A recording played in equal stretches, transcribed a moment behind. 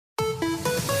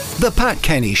The Pat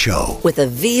Kenny Show with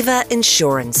Aviva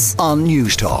Insurance on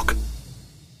News Talk.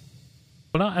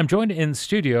 Well, now I'm joined in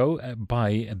studio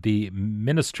by the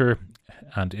Minister,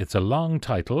 and it's a long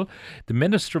title, the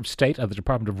Minister of State at the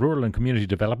Department of Rural and Community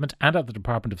Development and at the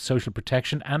Department of Social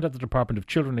Protection and at the Department of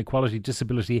Children, Equality,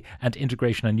 Disability and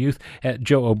Integration and Youth,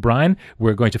 Joe O'Brien.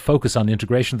 We're going to focus on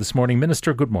integration this morning.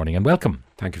 Minister, good morning and welcome.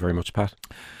 Thank you very much, Pat.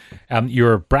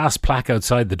 Your brass plaque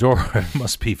outside the door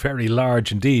must be very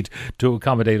large indeed to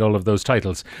accommodate all of those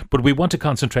titles. But we want to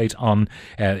concentrate on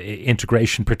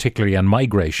integration particularly and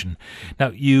migration.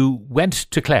 Now, you went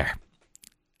to Clare.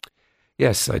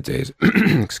 Yes, I did.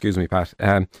 Excuse me, Pat.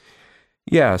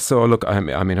 So look,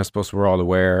 I suppose we're all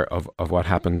aware of what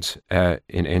happened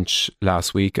in Inch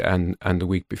last week and the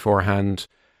week beforehand.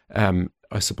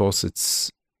 I suppose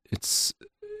it's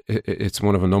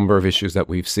one of a number of issues that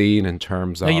we've seen in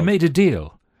terms of... Now, you made a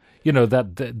deal,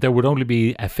 that there would only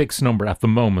be a fixed number at the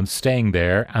moment staying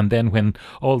there, and then when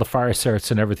all the fire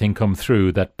certs and everything come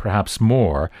through, that perhaps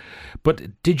more.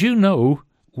 But did you know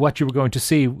what you were going to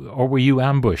see, or were you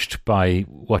ambushed by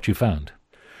what you found?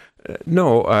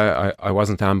 No, I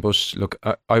wasn't ambushed. Look,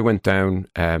 I went down,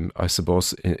 I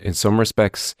suppose, in some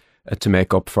respects, to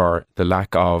make up for the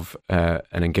lack of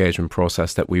an engagement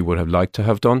process that we would have liked to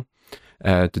have done.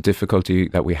 The difficulty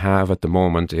that we have at the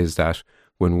moment is that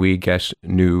when we get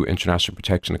new international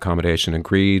protection accommodation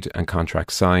agreed and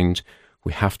contracts signed,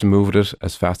 we have to move it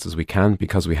as fast as we can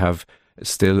because we have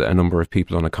still a number of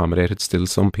people unaccommodated, still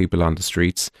some people on the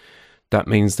streets. That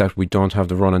means that we don't have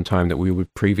the running time that we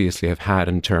would previously have had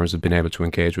in terms of being able to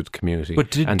engage with the community.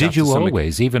 But did you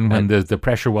always, even when the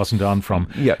pressure wasn't on from,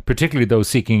 particularly those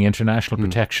seeking international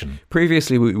protection?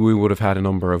 Previously, we would have had a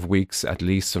number of weeks at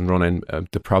least on running.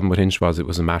 The problem with Inch was it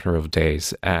was a matter of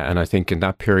days. And I think in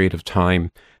that period of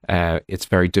time, it's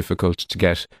very difficult to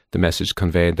get the message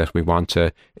conveyed that we want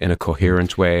to in a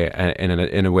coherent way,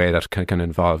 in a way that can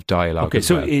involve dialogue. Okay,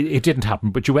 so it didn't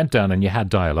happen, but you went down and you had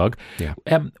dialogue. Yeah.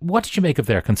 What did you make of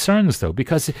their concerns, though?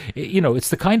 Because, it's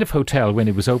the kind of hotel, when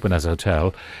it was open as a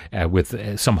hotel,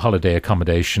 with some holiday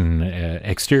accommodation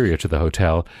exterior to the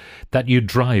hotel, that you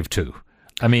drive to.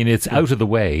 I mean, it's out of the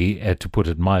way, to put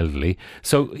it mildly.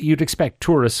 So you'd expect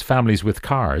tourists, families with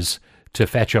cars, to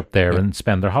fetch up there and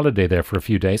spend their holiday there for a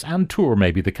few days and tour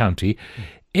maybe the county.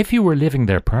 If you were living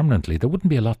there permanently, there wouldn't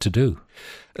be a lot to do.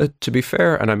 To be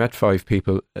fair, and I met 5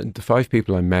 people, the 5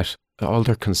 people I met, all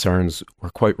their concerns were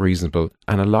quite reasonable,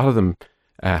 and a lot of them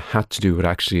had to do with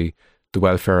actually the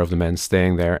welfare of the men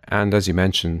staying there, and as you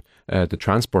mentioned, the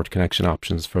transport connection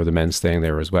options for the men staying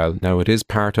there as well. Now, it is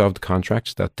part of the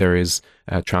contract that there is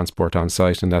transport on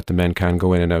site and that the men can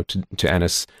go in and out to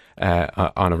Ennis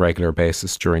on a regular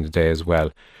basis during the day as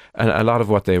well. And a lot of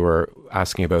what they were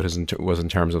asking about was in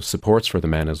terms of supports for the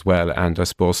men as well. And I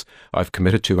suppose I've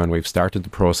committed to, and we've started the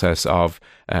process of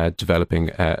developing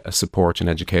a support and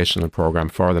educational programme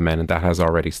for the men, and that has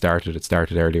already started. It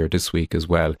started earlier this week as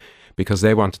well, because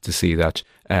they wanted to see that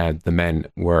the men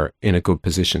were in a good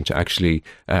position to actually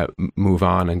move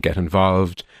on and get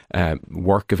involved,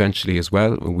 work eventually as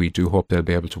well. We do hope they'll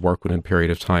be able to work within a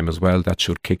period of time as well. That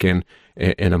should kick in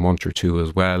a month or two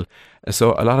as well.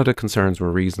 So a lot of the concerns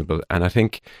were reasonable. And I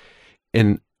think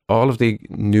in all of the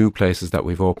new places that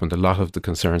we've opened, a lot of the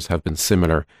concerns have been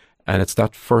similar. And it's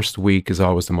that first week is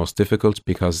always the most difficult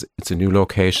because it's a new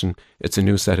location, it's a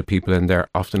new set of people in there,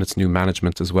 often it's new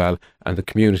management as well, and the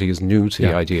community is new to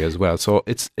the idea as well. So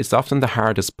it's often the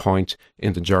hardest point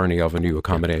in the journey of a new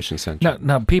accommodation centre.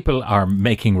 Now people are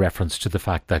making reference to the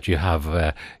fact that you have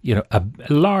a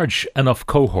large enough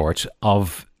cohort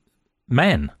of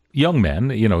men, young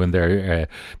men, in their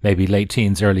maybe late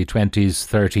teens, early 20s,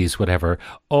 30s, whatever,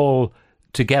 all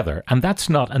together, and that's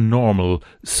not a normal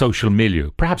social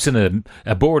milieu. Perhaps in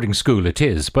a boarding school it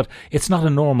is, but it's not a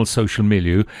normal social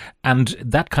milieu, and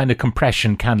that kind of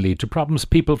compression can lead to problems.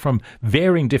 People from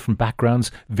varying different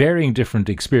backgrounds, varying different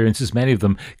experiences, many of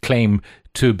them claim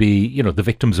to be, the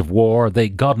victims of war.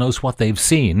 God knows what they've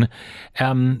seen.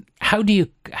 How do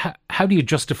you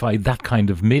justify that kind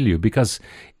of milieu? Because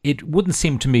it wouldn't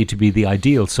seem to me to be the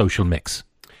ideal social mix.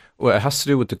 Well, it has to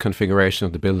do with the configuration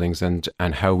of the buildings and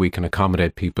how we can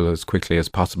accommodate people as quickly as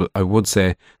possible. I would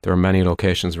say there are many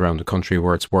locations around the country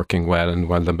where it's working well, and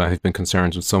while there might have been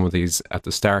concerns with some of these at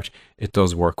the start, it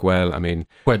does work well. I mean,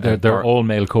 where they're all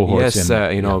male cohorts. Yes,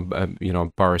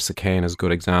 Borrisacane is a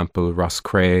good example.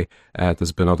 Rosscray.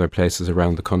 There's been other places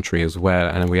around the country as well,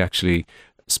 and we actually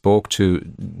spoke to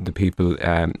the people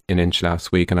in Inch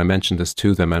last week, and I mentioned this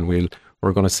to them, and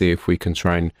we're going to see if we can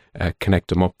try and connect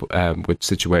them up with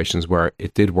situations where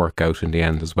it did work out in the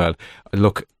end as well.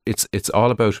 Look, it's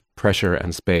all about pressure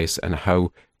and space and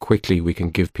how quickly we can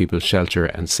give people shelter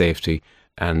and safety,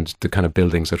 and the kind of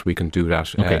buildings that we can do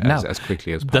that as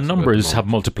quickly as possible. The numbers have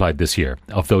multiplied this year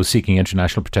of those seeking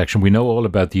international protection. We know all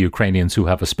about the Ukrainians who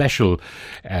have a special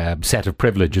set of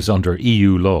privileges under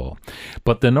EU law,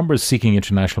 but the numbers seeking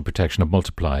international protection have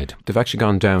multiplied. They've actually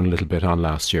gone down a little bit on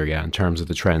last year, in terms of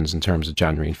the trends, in terms of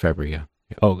January and February,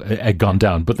 Gone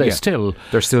down, but they're still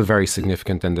very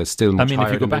significant, and they're still much higher.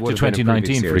 If you go back to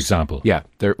 2019, for example,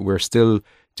 we're still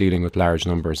dealing with large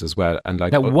numbers as well. And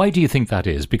now, why do you think that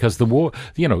is? Because the war,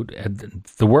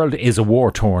 the world is a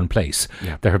war-torn place.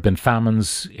 Yeah. There have been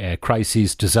famines,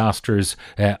 crises, disasters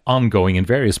ongoing in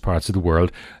various parts of the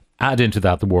world. Add into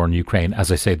that the war in Ukraine. As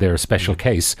I say, they're a special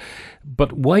case.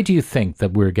 But why do you think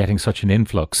that we're getting such an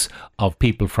influx of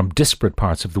people from disparate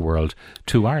parts of the world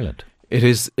to Ireland?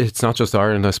 It's not just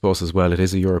Ireland, I suppose, as well. It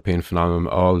is a European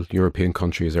phenomenon. All European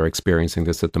countries are experiencing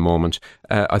this at the moment.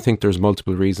 I think there's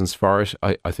multiple reasons for it.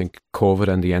 I think COVID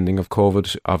and the ending of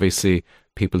COVID, obviously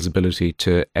people's ability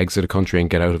to exit a country and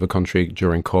get out of a country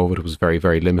during COVID was very,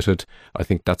 very limited. I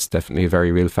think that's definitely a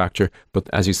very real factor. But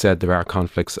as you said, there are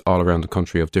conflicts all around the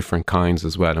country of different kinds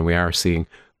as well. And we are seeing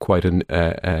quite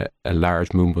a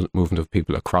large movement of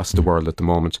people across the world at the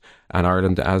moment. And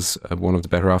Ireland, as one of the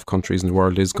better off countries in the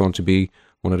world, is going to be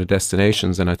one of the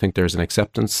destinations. And I think there's an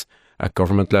acceptance at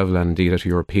government level and indeed at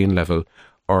European level.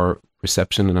 Our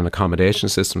reception and accommodation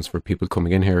systems for people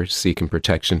coming in here seeking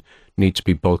protection need to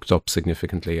be bulked up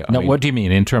significantly. Now, what do you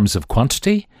mean in terms of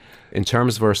quantity? In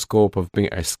terms of our scope of being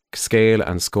a scale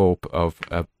and scope of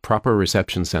proper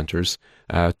reception centres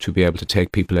to be able to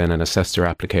take people in and assess their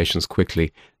applications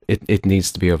quickly, it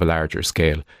needs to be of a larger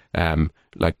scale.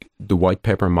 Like the white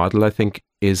paper model, I think,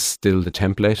 is still the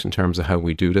template in terms of how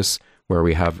we do this, where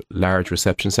we have large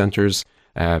reception centres,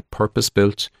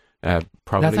 purpose-built,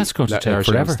 probably that's going to take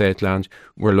forever. State land.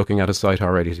 We're looking at a site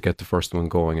already to get the first one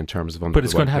going in terms of But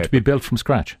it's going to have to be built from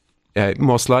scratch.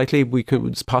 Most likely,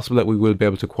 it's possible that we will be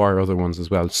able to acquire other ones as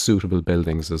well, suitable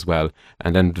buildings as well.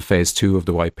 And then the phase 2 of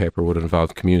the white paper would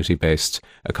involve community-based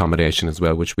accommodation as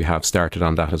well, which we have started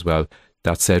on that as well.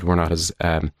 That said, we're not as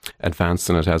advanced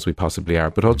in it as we possibly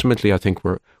are. But ultimately, I think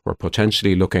we're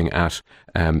potentially looking at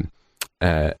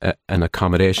an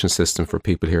accommodation system for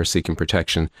people here seeking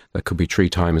protection that could be 3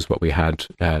 times what we had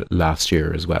last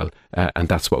year as well. And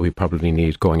that's what we probably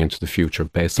need going into the future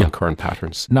based on current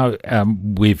patterns. Now,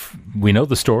 we know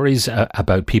the stories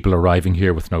about people arriving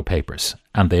here with no papers,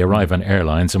 and they arrive on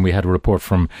airlines, and we had a report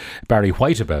from Barry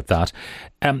White about that.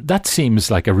 That seems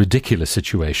like a ridiculous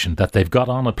situation, that they've got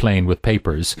on a plane with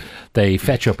papers, they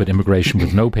fetch up at immigration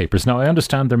with no papers. Now, I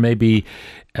understand there may be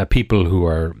people who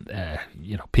are,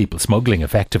 people smuggling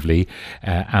effectively,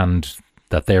 and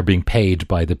that they're being paid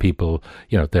by the people,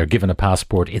 they're given a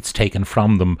passport, it's taken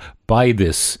from them by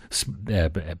this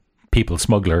people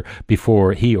smuggler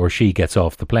before he or she gets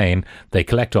off the plane. They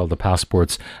collect all the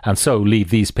passports and so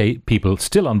leave these people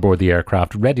still on board the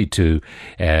aircraft, ready to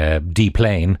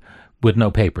deplane with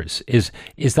no papers. Is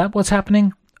that what's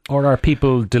happening, or are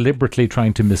people deliberately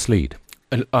trying to mislead?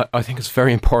 I think it's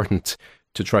very important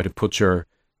to try to put your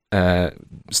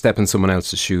step in someone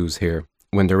else's shoes here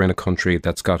when they're in a country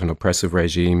that's got an oppressive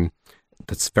regime,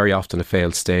 that's very often a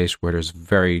failed state, where there's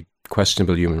very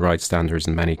questionable human rights standards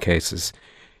in many cases.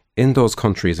 In those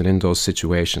countries and in those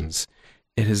situations,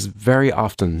 it is very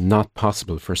often not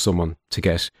possible for someone to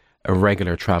get a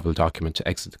regular travel document to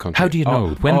exit the country. How do you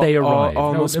know when they arrive?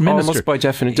 Almost by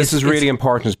definition. This is really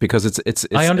important because it's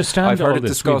I understand. I've heard all it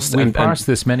this. discussed. We've parsed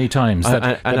this many times.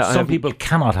 That some people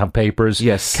cannot have papers.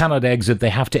 Yes. Cannot exit. They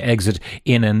have to exit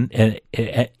in an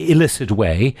illicit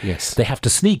way. Yes. They have to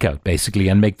sneak out basically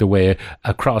and make their way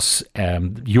across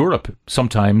Europe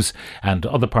sometimes and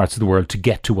other parts of the world to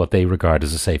get to what they regard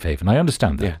as a safe haven. I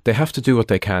understand that. Yeah. They have to do what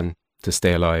they can to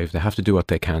stay alive. They have to do what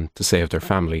they can to save their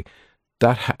family.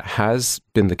 That has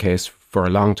been the case for a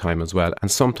long time as well,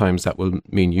 and sometimes that will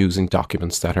mean using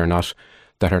documents that are not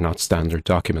standard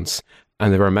documents.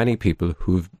 And there are many people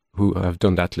who have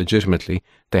done that legitimately.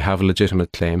 They have a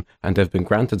legitimate claim, and they've been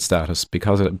granted status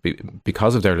because of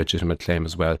their legitimate claim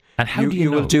as well. And how do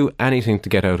you know? Will do anything to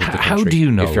get out of the country. How do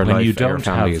you know if your when life you or your don't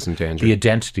family have is in danger? The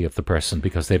identity of the person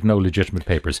because they've no legitimate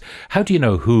papers? How do you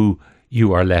know who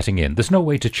you are letting in? There's no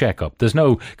way to check up. There's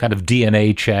no kind of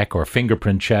DNA check or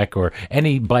fingerprint check or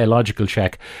any biological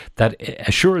check that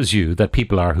assures you that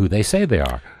people are who they say they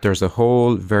are. There's a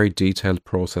whole very detailed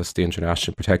process the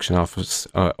International Protection Office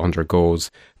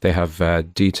undergoes. They have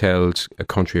detailed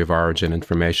country of origin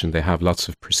information. They have lots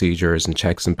of procedures and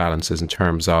checks and balances in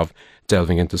terms of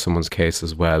delving into someone's case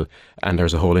as well. And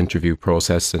there's a whole interview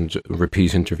process and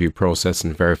repeat interview process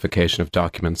and verification of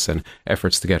documents and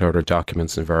efforts to get other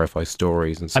documents and verify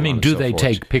stories and so on. do they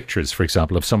take pictures, for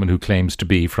example, of someone who claims to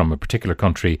be from a particular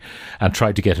country and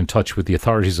try to get in touch with the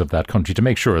authorities of that country to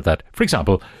make sure that, for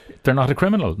example, they're not a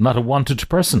criminal, not a wanted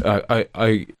person?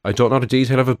 I don't know the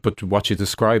detail of it, but what you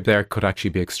described there could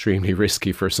actually be extremely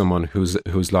risky for someone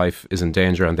whose life is in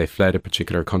danger and they fled a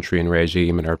particular country and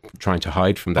regime and are trying to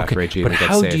hide from that regime. But and get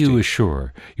how safety. do you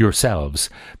assure yourselves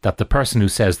that the person who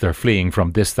says they're fleeing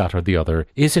from this, that or the other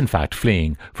is in fact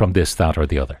fleeing from this, that or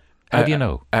the other? How do you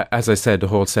know? As I said, the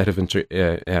whole set of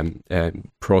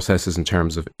processes in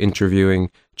terms of interviewing,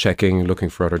 checking, looking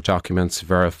for other documents,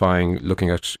 verifying, looking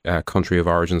at country of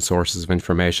origin sources of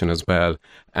information as well,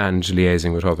 and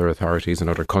liaising with other authorities in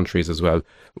other countries as well.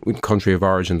 Country of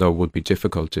origin, though, would be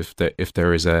difficult if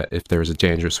there is a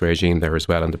dangerous regime there as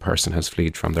well, and the person has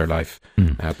fled from their life.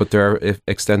 But there are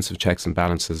extensive checks and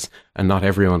balances, and not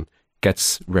everyone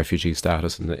gets refugee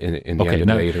status in the end of the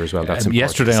day either as well. That's important.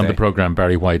 Yesterday on the programme,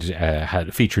 Barry White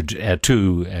had featured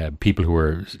two people who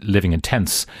were living in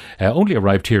tents, only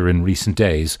arrived here in recent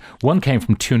days. One came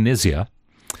from Tunisia,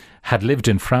 had lived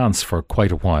in France for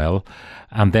quite a while,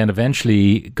 and then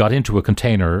eventually got into a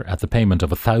container at the payment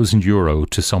of €1,000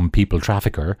 to some people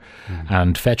trafficker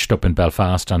and fetched up in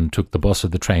Belfast and took the bus or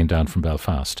the train down from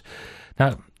Belfast.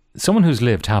 Now, someone who's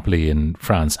lived happily in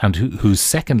France and whose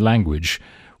second language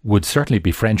would certainly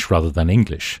be French rather than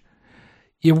English.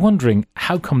 You're wondering,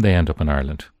 how come they end up in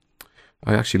Ireland?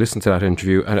 I actually listened to that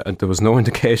interview and there was no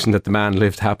indication that the man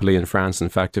lived happily in France. In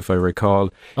fact, if I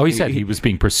recall... Oh, he said he was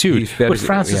being pursued. But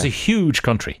France is a huge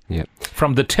country. Yeah.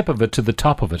 From the tip of it to the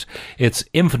top of it, it's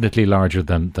infinitely larger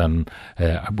than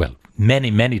many,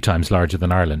 many times larger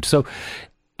than Ireland. So,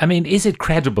 I mean, is it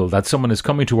credible that someone is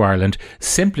coming to Ireland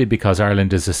simply because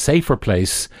Ireland is a safer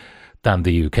place than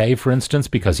the UK, for instance,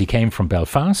 because he came from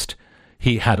Belfast?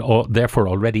 He had therefore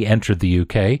already entered the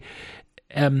UK.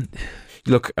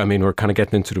 Look, I mean, we're kind of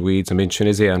getting into the weeds. I mean,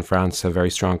 Tunisia and France have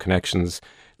very strong connections.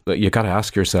 But you got to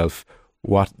ask yourself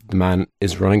what the man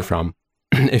is running from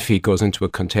if he goes into a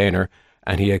container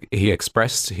and he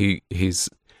expressed his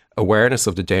awareness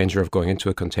of the danger of going into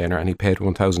a container and he paid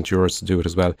 €1,000 to do it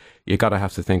as well. You got to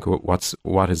have to think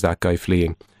what is that guy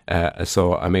fleeing?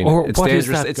 So I mean, it's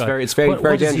dangerous. It's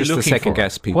very dangerous to second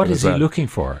guess people. What is he looking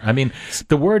for? I mean,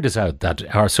 the word is out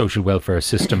that our social welfare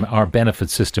system, our benefit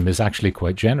system, is actually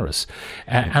quite generous.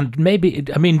 And maybe,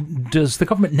 I mean, does the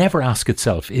government never ask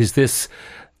itself, is this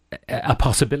a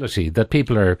possibility that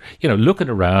people are, looking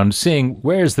around, seeing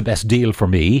where's the best deal for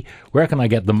me, where can I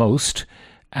get the most,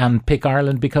 and pick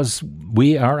Ireland because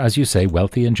we are, as you say,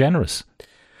 wealthy and generous?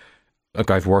 Look,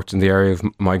 I've worked in the area of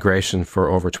migration for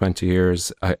over 20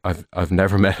 years. I've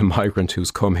never met a migrant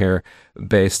who's come here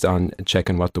based on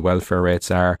checking what the welfare rates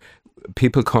are.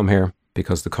 People come here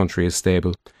because the country is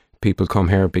stable. People come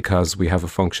here because we have a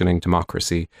functioning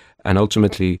democracy. And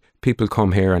ultimately, people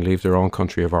come here and leave their own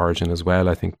country of origin as well,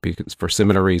 I think, because for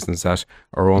similar reasons that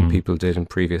our own people did in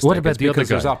previous What decades. about the other guy?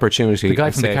 There's opportunity. The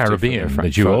guy from the Caribbean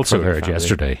that you also heard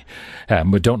yesterday.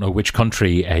 We don't know which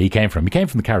country he came from. He came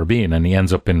from the Caribbean and he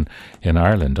ends up in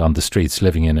Ireland on the streets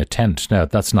living in a tent. Now,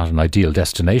 that's not an ideal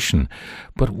destination.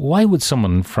 But why would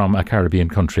someone from a Caribbean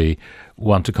country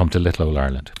want to come to little old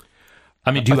Ireland? I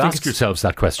mean, do you ask yourselves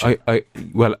that question?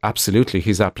 Well, absolutely.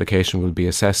 His application will be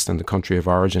assessed and the country of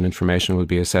origin information will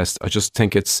be assessed. I just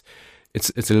think it's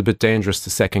a little bit dangerous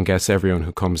to second guess everyone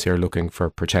who comes here looking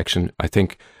for protection. I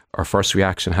think our first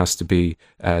reaction has to be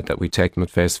that we take them at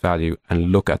face value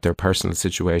and look at their personal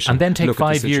situation. And then take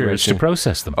 5 years to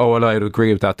process them. Oh, well, I would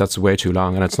agree with that. That's way too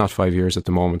long. And it's not 5 years at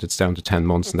the moment. It's down to 10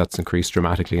 months. And that's increased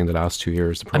dramatically in the last 2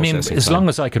 years. I mean, as long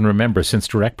as I can remember, since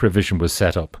direct provision was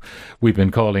set up, we've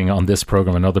been calling on this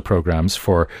programme and other programmes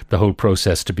for the whole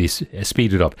process to be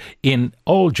speeded up in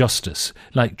all justice.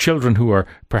 Like children who are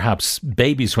perhaps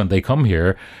babies when they come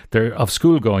here, they're of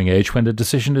school-going age when the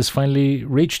decision is finally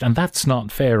reached. And that's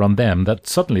not fair on them, that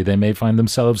suddenly they may find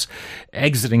themselves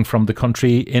exiting from the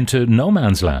country into no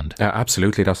man's land.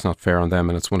 Absolutely, that's not fair on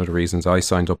them, and it's one of the reasons I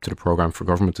signed up to the programme for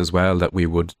government as well, that we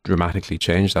would dramatically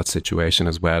change that situation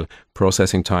as well.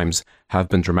 Processing times have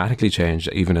been dramatically changed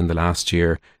even in the last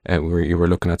year. You were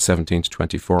looking at 17 to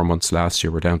 24 months last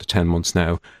year. We're down to 10 months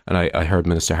now. And I heard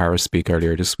Minister Harris speak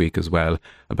earlier this week as well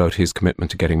about his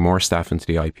commitment to getting more staff into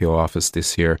the IPO office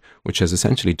this year, which has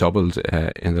essentially doubled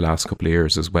in the last couple of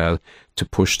years as well, to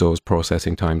push those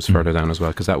processing times further down as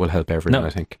well, because that will help everyone, I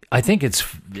think. I think it's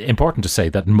important to say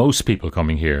that most people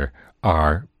coming here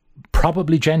are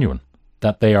probably genuine.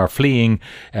 that they are fleeing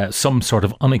some sort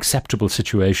of unacceptable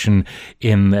situation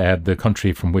in the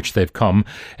country from which they've come.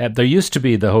 There used to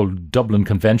be the whole Dublin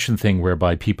Convention thing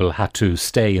whereby people had to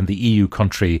stay in the EU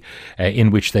country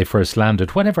in which they first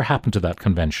landed. Whatever happened to that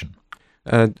convention?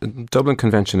 Dublin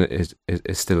Convention is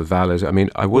still valid. I mean,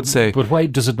 I would say... But why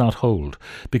does it not hold?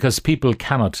 Because people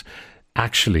cannot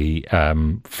actually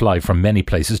fly from many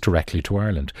places directly to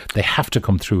Ireland. They have to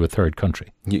come through a third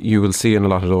country. You will see in a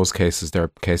lot of those cases their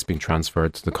case being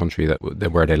transferred to the country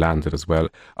where they landed as well.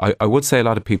 I would say a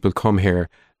lot of people come here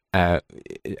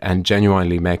and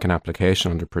genuinely make an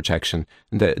application under protection.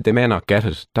 They may not get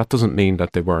it. That doesn't mean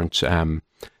that they weren't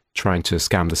trying to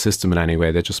scam the system in any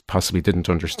way. They just possibly didn't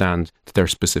understand that their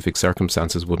specific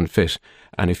circumstances wouldn't fit.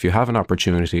 And if you have an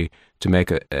opportunity to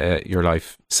make your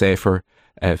life safer,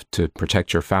 to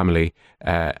protect your family,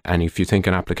 and if you think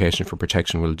an application for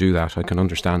protection will do that, I can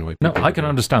understand why people... No, I can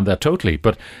understand that totally.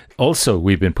 But also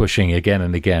we've been pushing again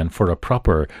and again for a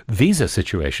proper visa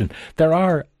situation. There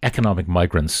are economic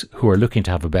migrants who are looking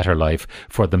to have a better life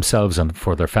for themselves and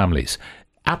for their families.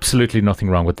 Absolutely nothing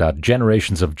wrong with that.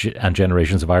 Generations and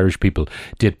generations of Irish people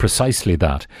did precisely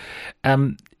that.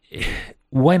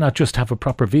 Why not just have a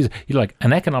proper visa? You're like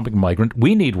an economic migrant.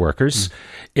 We need workers.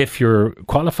 If you're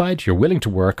qualified, you're willing to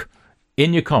work,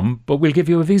 in you come, but we'll give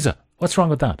you a visa. What's wrong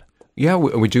with that? Yeah,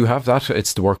 we do have that.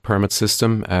 It's the work permit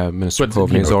system. Minister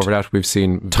Coveney is over that. We've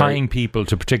seen tying people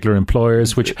to particular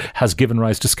employers, which has given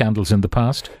rise to scandals in the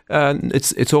past.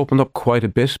 It's opened up quite a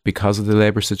bit because of the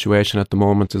labour situation at the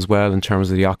moment as well. In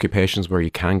terms of the occupations where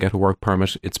you can get a work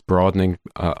permit, it's broadening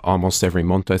almost every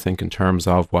month, I think, in terms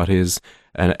of what is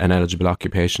an eligible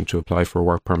occupation to apply for a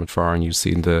work permit for. And you've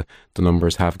seen the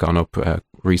numbers have gone up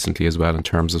recently as well in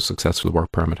terms of successful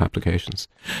work permit applications.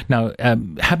 Now,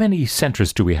 how many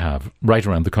centres do we have right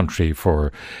around the country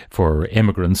for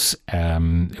immigrants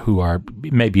who are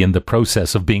maybe in the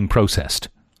process of being processed?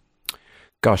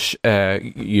 Gosh,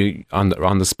 you on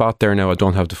the spot there now. I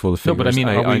don't have the full figures. No, but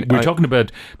I mean, we're talking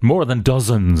about more than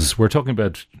dozens. We're talking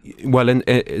about... Well,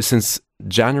 since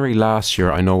January last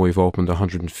year, I know we've opened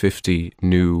 150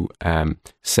 new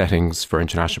settings for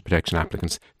international protection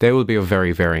applicants. They will be of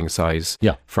very varying size,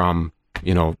 from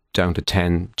down to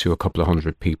 10 to a couple of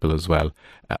hundred people as well.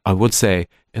 I would say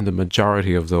in the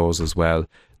majority of those as well,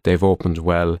 they've opened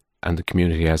well, and the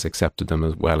community has accepted them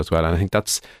as well. And I think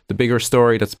that's the bigger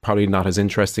story that's probably not as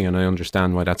interesting, and I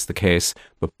understand why that's the case.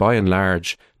 But by and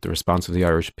large, the response of the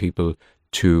Irish people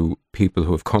to people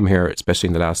who have come here, especially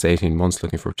in the last 18 months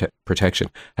looking for protection,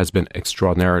 has been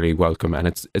extraordinarily welcome. And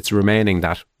it's remaining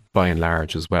that by and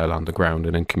large as well on the ground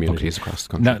and in communities across the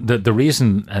country. Now, the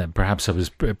reason perhaps I was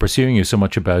pursuing you so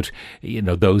much about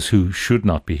those who should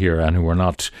not be here and who are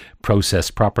not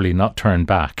processed properly, not turned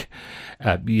back,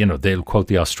 they'll quote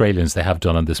the Australians. They have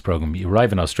done on this program. You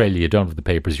arrive in Australia, you don't have the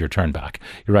papers, you're turned back.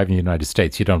 You arrive in the United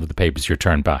States, you don't have the papers, you're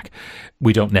turned back.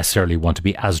 We don't necessarily want to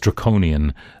be as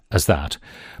draconian as that.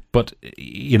 But,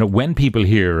 when people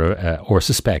hear or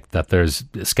suspect that there's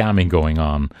scamming going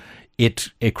on,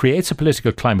 it creates a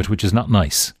political climate which is not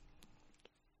nice.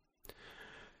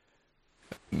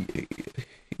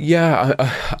 Yeah,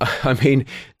 I mean,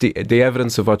 the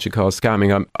evidence of what you call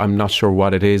scamming, I'm not sure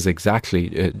what it is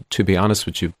exactly. To be honest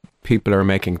with you, people are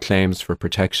making claims for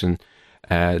protection.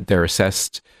 They're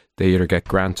assessed. They either get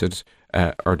granted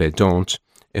or they don't.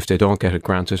 If they don't get it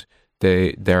granted,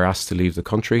 they're asked to leave the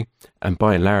country. And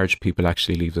by and large, people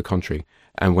actually leave the country.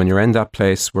 And when you're in that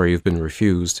place where you've been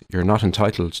refused, you're not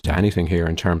entitled to anything here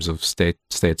in terms of state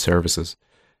services.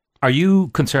 Are you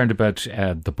concerned about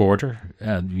the border?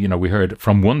 We heard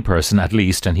from one person at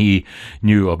least, and he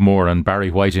knew of more, and Barry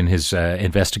White in his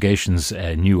investigations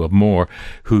knew of more,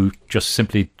 who just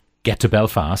simply get to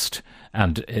Belfast,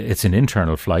 and it's an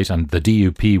internal flight, and the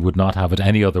DUP would not have it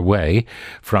any other way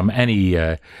from any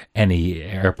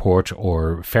airport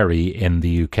or ferry in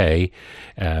the UK.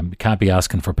 Can't be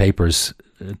asking for papers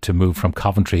to move from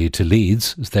Coventry to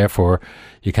Leeds. Therefore,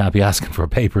 you can't be asking for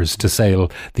papers to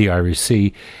sail the Irish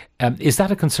Sea. Is that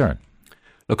a concern?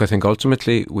 Look, I think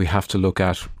ultimately we have to look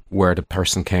at where the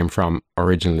person came from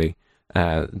originally.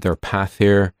 Their path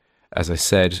here, as I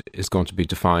said, is going to be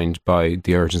defined by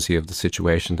the urgency of the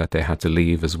situation that they had to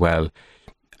leave as well.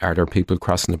 Are there people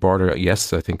crossing the border?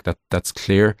 Yes, I think that's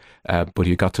clear. But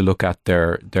you got to look at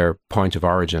their point of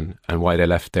origin and why they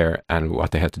left there and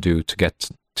what they had to do to get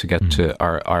to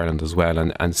Ireland as well,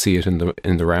 and see it in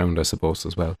the round, I suppose,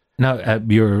 as well. Now,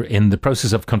 you're in the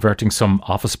process of converting some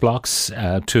office blocks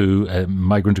to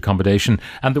migrant accommodation,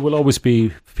 and there will always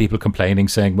be people complaining,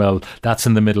 saying, well, that's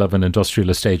in the middle of an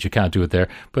industrial estate, you can't do it there.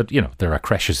 But, there are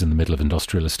creches in the middle of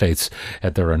industrial estates.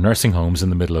 There are nursing homes in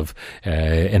the middle of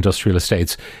industrial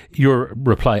estates. Your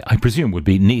reply, I presume, would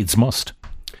be needs must.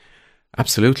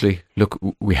 Absolutely. Look,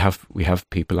 we have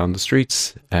people on the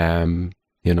streets.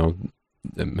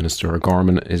 Minister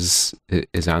O'Gorman is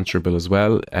answerable as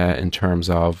well in terms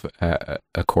of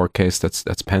a court case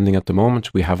that's pending at the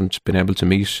moment. We haven't been able to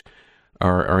meet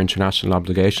our international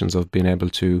obligations of being able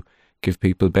to give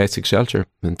people basic shelter,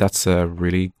 and that's a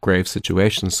really grave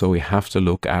situation. So we have to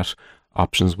look at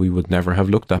options we would never have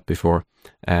looked at before.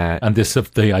 And this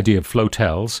of the idea of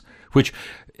flotels, which,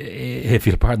 if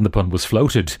you'll pardon the pun, was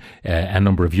floated a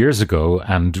number of years ago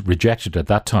and rejected at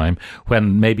that time,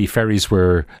 when maybe ferries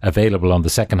were available on the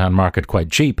second-hand market quite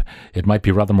cheap. It might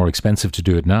be rather more expensive to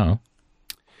do it now.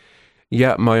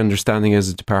 Yeah, my understanding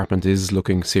is the department is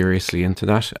looking seriously into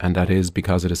that, and that is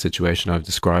because of the situation I've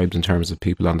described in terms of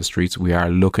people on the streets. We are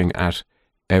looking at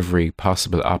every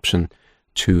possible option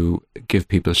to give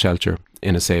people shelter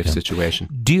in a safe situation.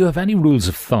 Do you have any rules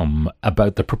of thumb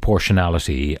about the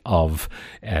proportionality of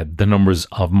the numbers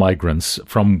of migrants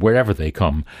from wherever they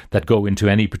come that go into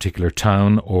any particular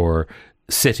town or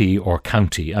city or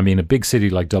county? I mean, a big city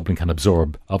like Dublin can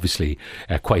absorb, obviously,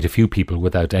 quite a few people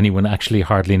without anyone actually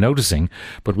hardly noticing.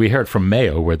 But we heard from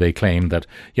Mayo where they claim that,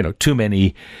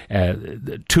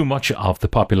 too much of the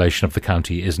population of the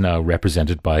county is now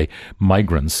represented by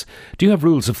migrants. Do you have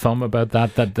rules of thumb about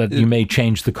that you may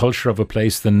change the culture of a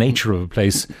place, the nature of a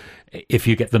place, if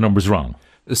you get the numbers wrong?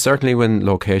 Certainly when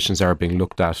locations are being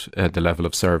looked at, the level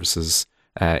of services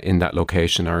in that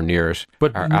location or near it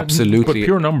are absolutely... But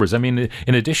pure numbers, I mean,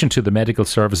 in addition to the medical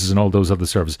services and all those other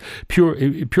services,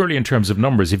 purely in terms of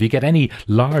numbers, if you get any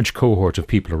large cohort of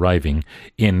people arriving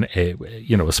in a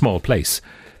small place,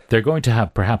 they're going to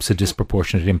have perhaps a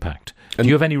disproportionate impact. Do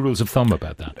you have any rules of thumb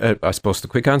about that? I suppose the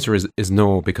quick answer is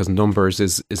no, because numbers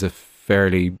is a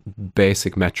fairly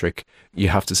basic metric. You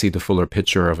have to see the fuller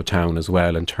picture of a town as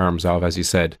well in terms of, as you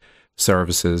said,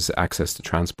 services, access to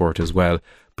transport as well.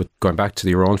 But going back to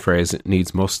your own phrase, it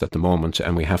needs must at the moment,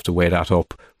 and we have to weigh that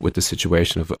up with the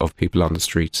situation of people on the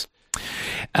streets.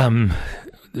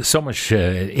 So much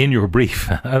in your brief,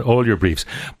 all your briefs,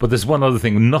 but there's one other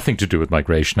thing, nothing to do with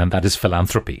migration, and that is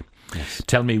philanthropy. Yes.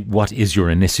 Tell me, what is your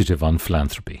initiative on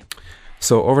philanthropy?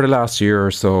 So over the last year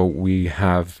or so,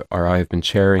 I have been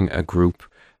chairing a group,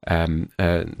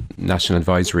 a national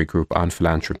advisory group on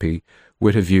philanthropy,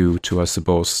 with a view to, I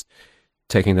suppose,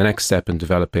 taking the next step in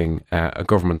developing a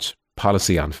government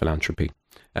policy on philanthropy.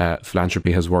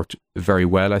 Philanthropy has worked very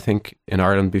well, I think, in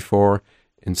Ireland before,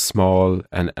 in small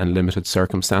and limited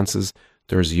circumstances.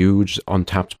 There's huge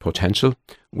untapped potential.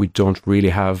 We don't really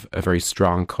have a very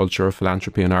strong culture of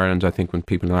philanthropy in Ireland. I think when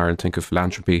people in Ireland think of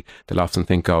philanthropy, they'll often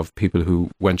think of people who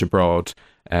went abroad,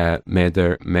 made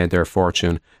their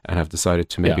fortune and have decided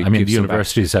to maybe give the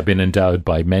universities have been endowed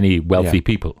by many wealthy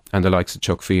people. And the likes of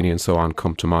Chuck Feeney and so on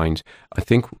come to mind. I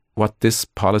think what this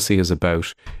policy is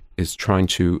about is trying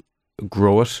to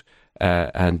grow it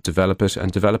and develop it,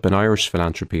 and develop an Irish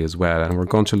philanthropy as well. And we're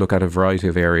going to look at a variety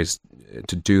of areas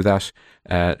to do that.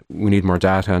 We need more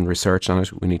data and research on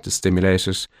it. We need to stimulate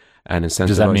it and incentivize.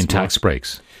 Does that mean tax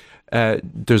breaks?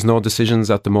 There's no decisions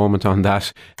at the moment on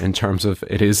that in terms of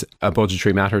it is a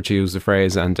budgetary matter, to use the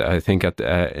phrase, and I think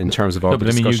in terms of all the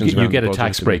discussions you get a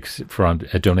tax break for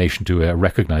a donation to a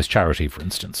recognised charity, for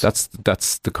instance.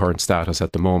 That's the current status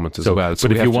at the moment as well. So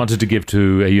but if you wanted to give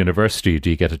to a university,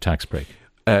 do you get a tax break?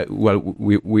 Well,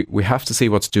 we have to see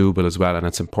what's doable as well, and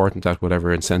it's important that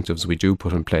whatever incentives we do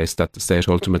put in place, that the state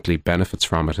ultimately benefits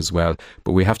from it as well.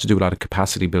 But we have to do a lot of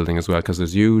capacity building as well, because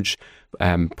there's huge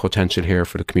potential here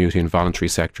for the community and voluntary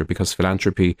sector, because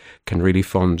philanthropy can really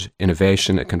fund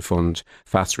innovation, it can fund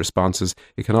fast responses,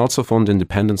 it can also fund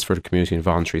independence for the community and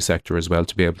voluntary sector as well,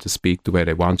 to be able to speak the way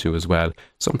they want to as well.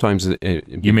 Sometimes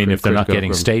you mean if they're not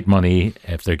getting state money,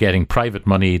 if they're getting private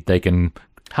money, they can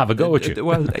have a go at you.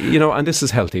 Well, and this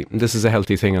is healthy. This is a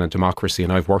healthy thing in a democracy,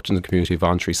 and I've worked in the community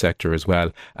voluntary sector as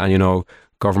well. And,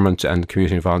 government and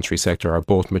community and voluntary sector are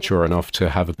both mature enough to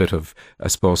have a bit of, I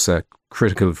suppose,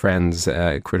 critical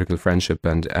friendship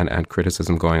and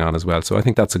criticism going on as well. So I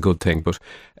think that's a good thing. But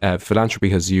philanthropy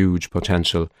has huge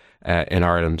potential in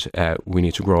Ireland. We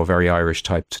need to grow a very Irish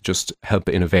type to just help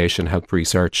innovation, help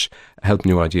research, help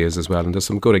new ideas as well. And there's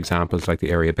some good examples like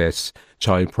the area-based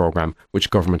child programme,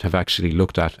 which government have actually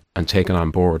looked at and taken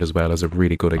on board as well as a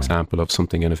really good example of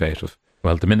something innovative.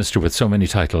 Well, the Minister with so many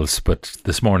titles, but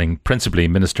this morning, principally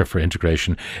Minister for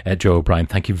Integration, Joe O'Brien,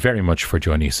 thank you very much for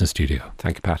joining us in studio.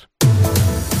 Thank you, Pat.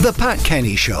 The Pat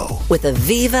Kenny Show. With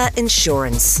Aviva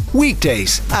Insurance.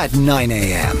 Weekdays at 9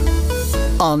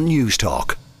 a.m. on News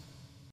Talk.